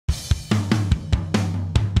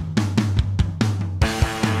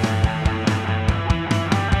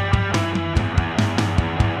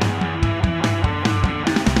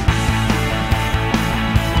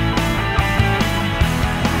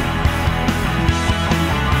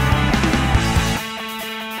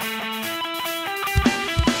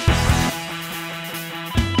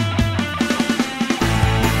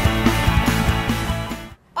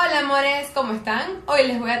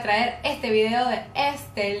les voy a traer este video de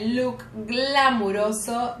este look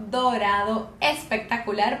glamuroso, dorado,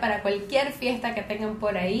 espectacular para cualquier fiesta que tengan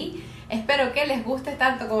por ahí. Espero que les guste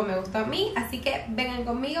tanto como me gustó a mí, así que vengan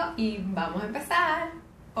conmigo y vamos a empezar.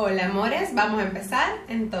 Hola amores, vamos a empezar.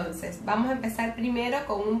 Entonces, vamos a empezar primero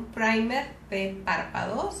con un primer de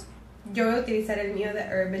párpados. Yo voy a utilizar el mío de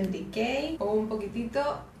Urban Decay. Con un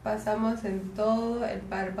poquitito pasamos en todo el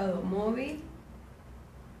párpado móvil.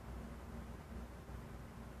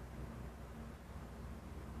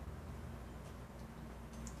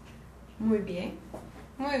 Muy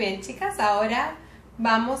bien chicas, ahora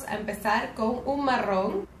vamos a empezar con un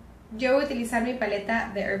marrón. Yo voy a utilizar mi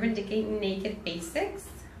paleta de Urban Decay Naked Basics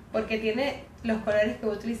porque tiene los colores que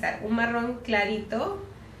voy a utilizar, un marrón clarito,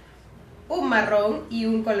 un marrón y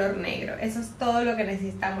un color negro. Eso es todo lo que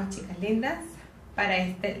necesitamos, chicas lindas, para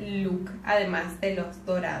este look, además de los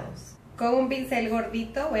dorados. Con un pincel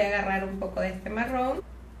gordito voy a agarrar un poco de este marrón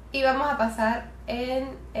y vamos a pasar en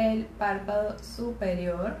el párpado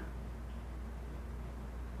superior.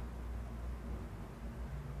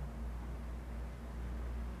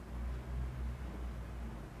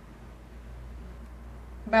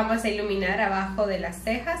 Vamos a iluminar abajo de las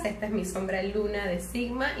cejas. Esta es mi sombra Luna de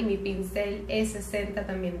Sigma y mi pincel E60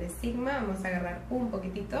 también de Sigma. Vamos a agarrar un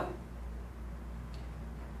poquitito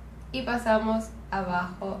y pasamos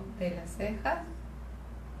abajo de las cejas.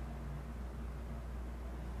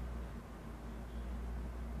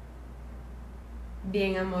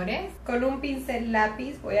 Bien amores, con un pincel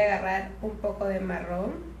lápiz voy a agarrar un poco de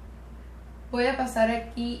marrón. Voy a pasar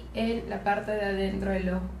aquí en la parte de adentro del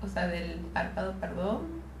ojo, o sea del párpado,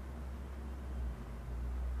 perdón.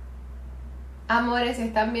 Amores, si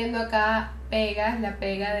están viendo acá pegas, la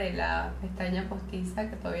pega de la pestaña postiza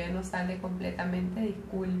que todavía no sale completamente,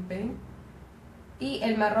 disculpen. Y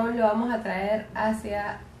el marrón lo vamos a traer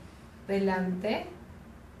hacia delante,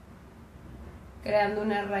 creando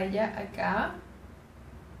una raya acá.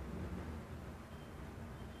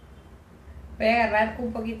 Voy a agarrar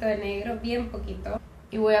un poquito de negro, bien poquito,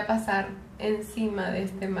 y voy a pasar encima de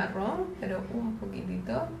este marrón, pero un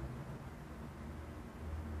poquitito,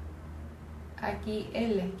 aquí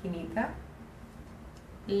en la esquinita.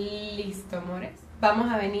 Listo amores,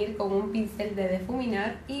 vamos a venir con un pincel de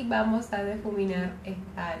difuminar y vamos a difuminar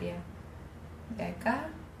esta área de acá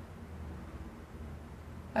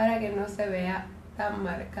para que no se vea tan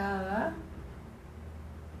marcada.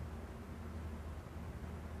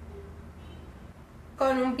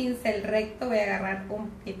 Con un pincel recto voy a agarrar un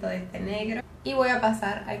poquito de este negro y voy a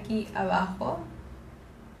pasar aquí abajo,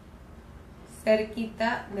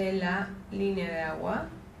 cerquita de la línea de agua.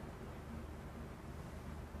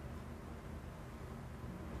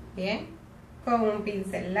 Bien, con un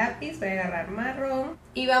pincel lápiz voy a agarrar marrón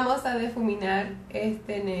y vamos a difuminar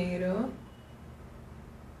este negro.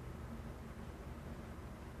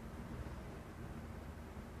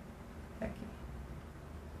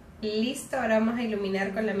 Listo, ahora vamos a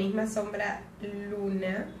iluminar con la misma sombra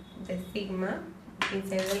Luna de Sigma,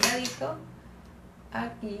 pincel delgadito,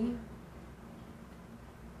 aquí.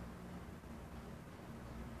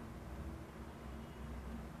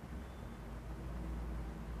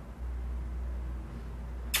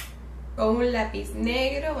 Con un lápiz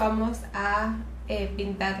negro vamos a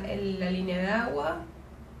pintar la línea de agua.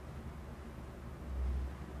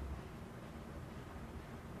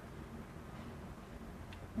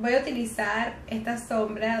 Voy a utilizar esta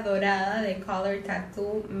sombra dorada de Color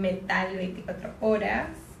Tattoo Metal 24 horas.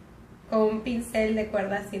 Con un pincel de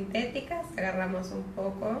cuerdas sintéticas agarramos un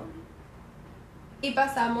poco y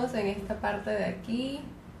pasamos en esta parte de aquí.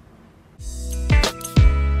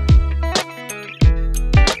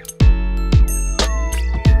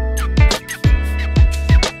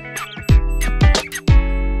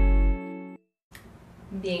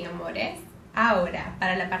 Bien amores, ahora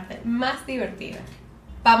para la parte más divertida.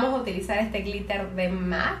 Vamos a utilizar este glitter de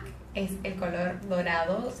MAC, es el color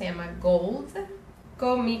dorado, se llama Gold,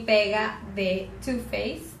 con mi pega de Too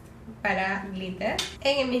Faced para glitter.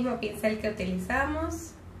 En el mismo pincel que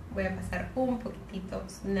utilizamos, voy a pasar un poquitito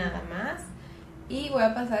nada más y voy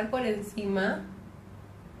a pasar por encima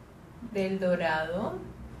del dorado,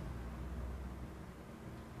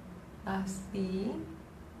 así,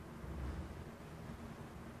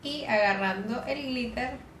 y agarrando el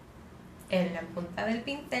glitter en la punta del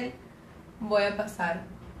pincel voy a pasar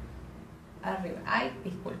arriba. Ay,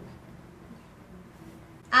 disculpen.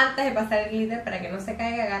 Antes de pasar el glitter, para que no se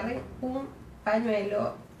caiga, agarren un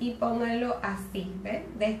pañuelo y pónganlo así, ¿ven?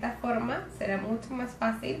 De esta forma será mucho más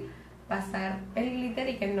fácil pasar el glitter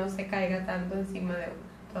y que no se caiga tanto encima de uno.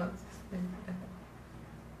 Entonces,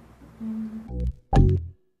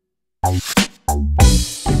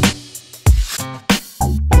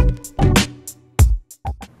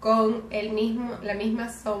 con la misma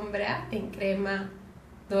sombra en crema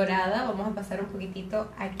dorada, vamos a pasar un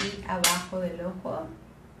poquitito aquí abajo del ojo.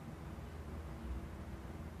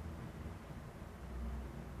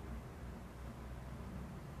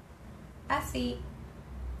 Así.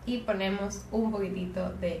 Y ponemos un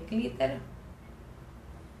poquitito de glitter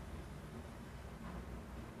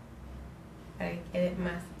para que quede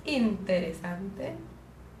más interesante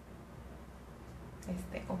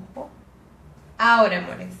este ojo. Ahora,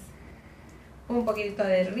 amores, un poquitito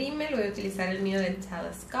de rímel. Voy a utilizar el mío del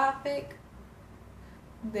Telescopic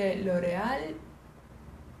de L'Oreal.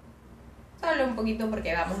 Solo un poquito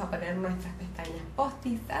porque vamos a poner nuestras pestañas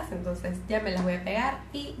postizas. Entonces ya me las voy a pegar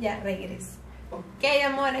y ya regreso. Ok,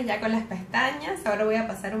 amores, ya con las pestañas. Ahora voy a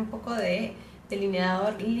pasar un poco de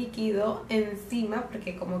delineador líquido encima,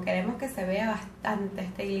 porque como queremos que se vea bastante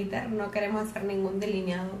este glitter, no queremos hacer ningún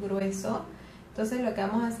delineado grueso. Entonces lo que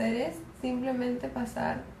vamos a hacer es simplemente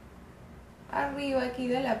pasar arriba aquí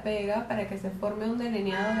de la pega para que se forme un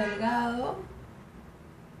delineado delgado.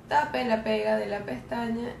 Tape la pega de la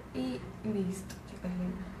pestaña y listo, chicas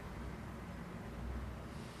lindas.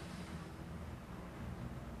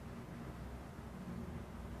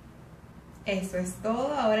 Eso es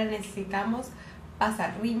todo. Ahora necesitamos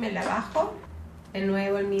pasar rímel abajo. De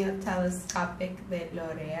nuevo el mío Telescopic de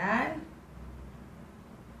L'Oreal.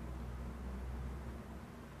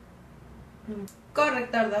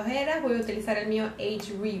 Corrector de ojeras, voy a utilizar el mío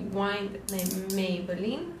Age Rewind de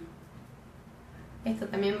Maybelline. Esto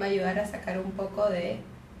también va a ayudar a sacar un poco de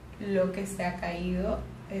lo que se ha caído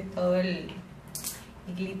de todo el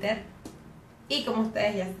glitter. Y como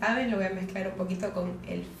ustedes ya saben, lo voy a mezclar un poquito con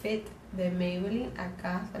el Fit de Maybelline,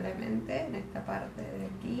 acá solamente, en esta parte de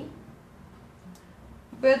aquí.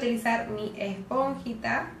 Voy a utilizar mi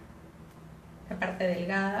esponjita, la parte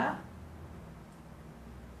delgada.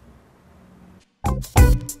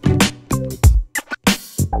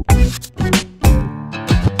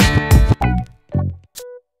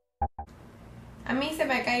 A mí se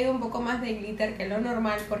me ha caído un poco más de glitter que lo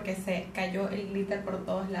normal porque se cayó el glitter por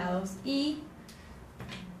todos lados y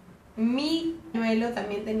mi pañuelo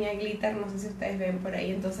también tenía glitter, no sé si ustedes ven por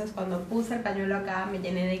ahí, entonces cuando puse el pañuelo acá me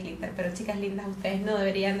llené de glitter, pero chicas lindas, ustedes no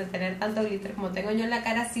deberían de tener tanto glitter como tengo yo en la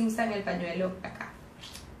cara si usan el pañuelo acá.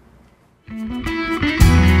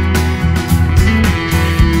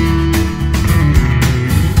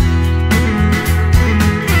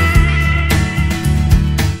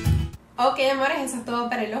 Ok, amores, eso es todo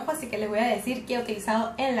para el ojo, así que les voy a decir qué he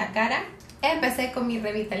utilizado en la cara. Empecé con mi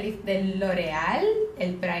Revitalift de L'Oreal,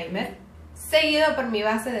 el primer, seguido por mi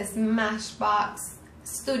base de Smashbox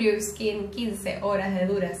Studio Skin 15 horas de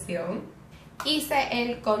duración. Hice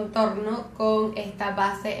el contorno con esta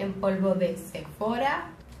base en polvo de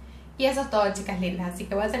Sephora. Y eso es todo, chicas lindas, así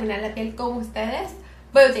que voy a terminar la piel con ustedes.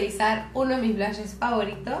 Voy a utilizar uno de mis blushes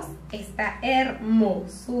favoritos, esta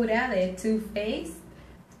hermosura de Too Faced.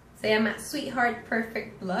 Se llama Sweetheart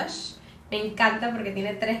Perfect Blush. Me encanta porque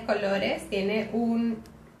tiene tres colores. Tiene un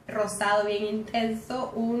rosado bien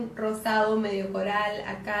intenso, un rosado medio coral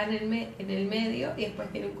acá en el medio y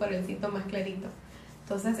después tiene un colorcito más clarito.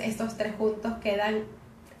 Entonces estos tres juntos quedan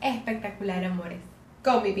espectacular, amores.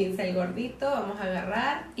 Con mi pincel gordito vamos a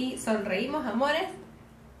agarrar y sonreímos, amores.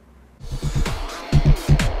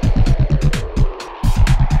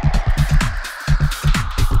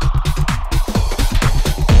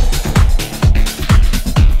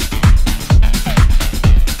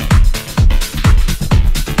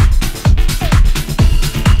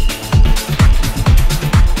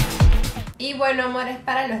 Bueno, amores,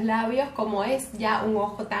 para los labios, como es ya un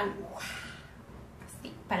ojo tan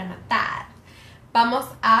así para matar, vamos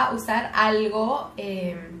a usar algo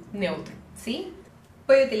neutro, ¿sí?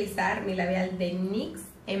 Voy a utilizar mi labial de NYX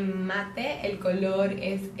en mate. El color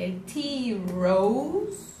es el Tea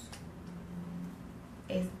Rose.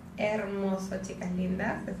 Es hermoso, chicas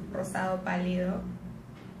lindas. Es un rosado pálido.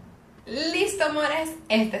 Listo, amores,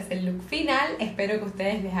 este es el look final. Espero que a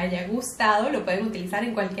ustedes les haya gustado. Lo pueden utilizar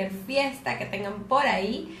en cualquier fiesta que tengan por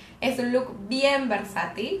ahí. Es un look bien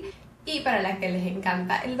versátil. Y para las que les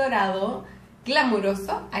encanta el dorado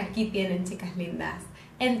glamuroso, aquí tienen, chicas lindas.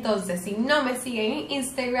 Entonces, si no me siguen en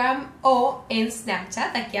Instagram o en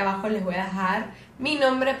Snapchat, aquí abajo les voy a dejar mi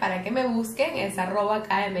nombre para que me busquen. Es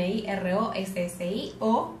 @KMIROSSI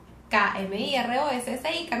o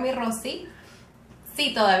KMIROSSI, Cami Rossi.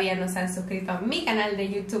 Si todavía no se han suscrito a mi canal de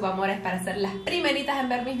YouTube, amores, para ser las primeritas en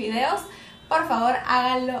ver mis videos, por favor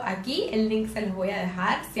háganlo aquí, el link se los voy a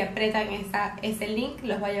dejar. Si aprietan ese link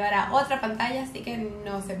los va a llevar a otra pantalla, así que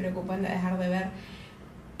no se preocupen de dejar de ver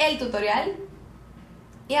el tutorial.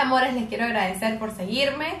 Y amores, les quiero agradecer por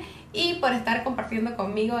seguirme y por estar compartiendo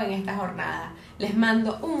conmigo en esta jornada. Les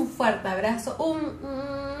mando un fuerte abrazo, un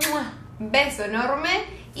beso enorme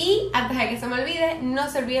y antes de que se me olvide, no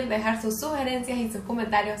se olviden de dejar sus sugerencias y sus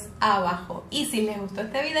comentarios abajo. Y si les gustó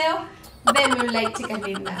este video, denme un like, chicas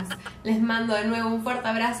lindas. Les mando de nuevo un fuerte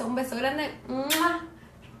abrazo, un beso grande.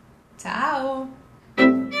 Chao.